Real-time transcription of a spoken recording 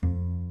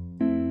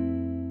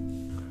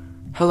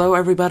Hello,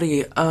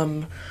 everybody.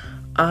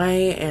 I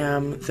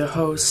am the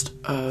host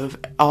of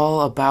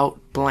All About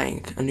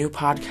Blank, a new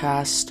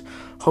podcast,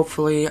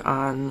 hopefully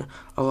on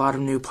a lot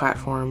of new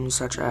platforms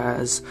such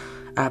as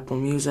Apple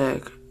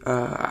Music,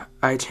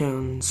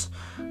 iTunes,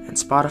 and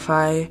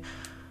Spotify.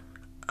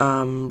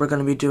 We're going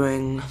to be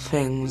doing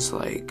things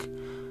like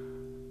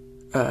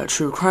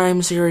true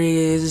crime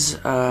series,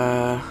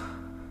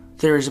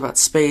 theories about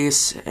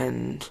space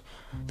and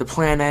the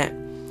planet,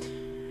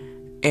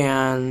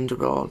 and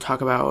we'll talk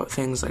about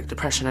things like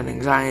depression and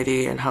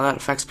anxiety and how that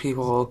affects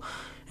people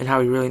and how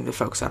we really need to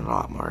focus on it a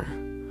lot more.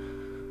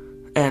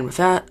 And with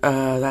that,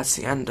 that's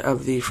the end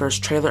of the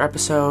first trailer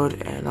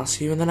episode, and I'll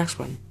see you in the next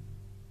one.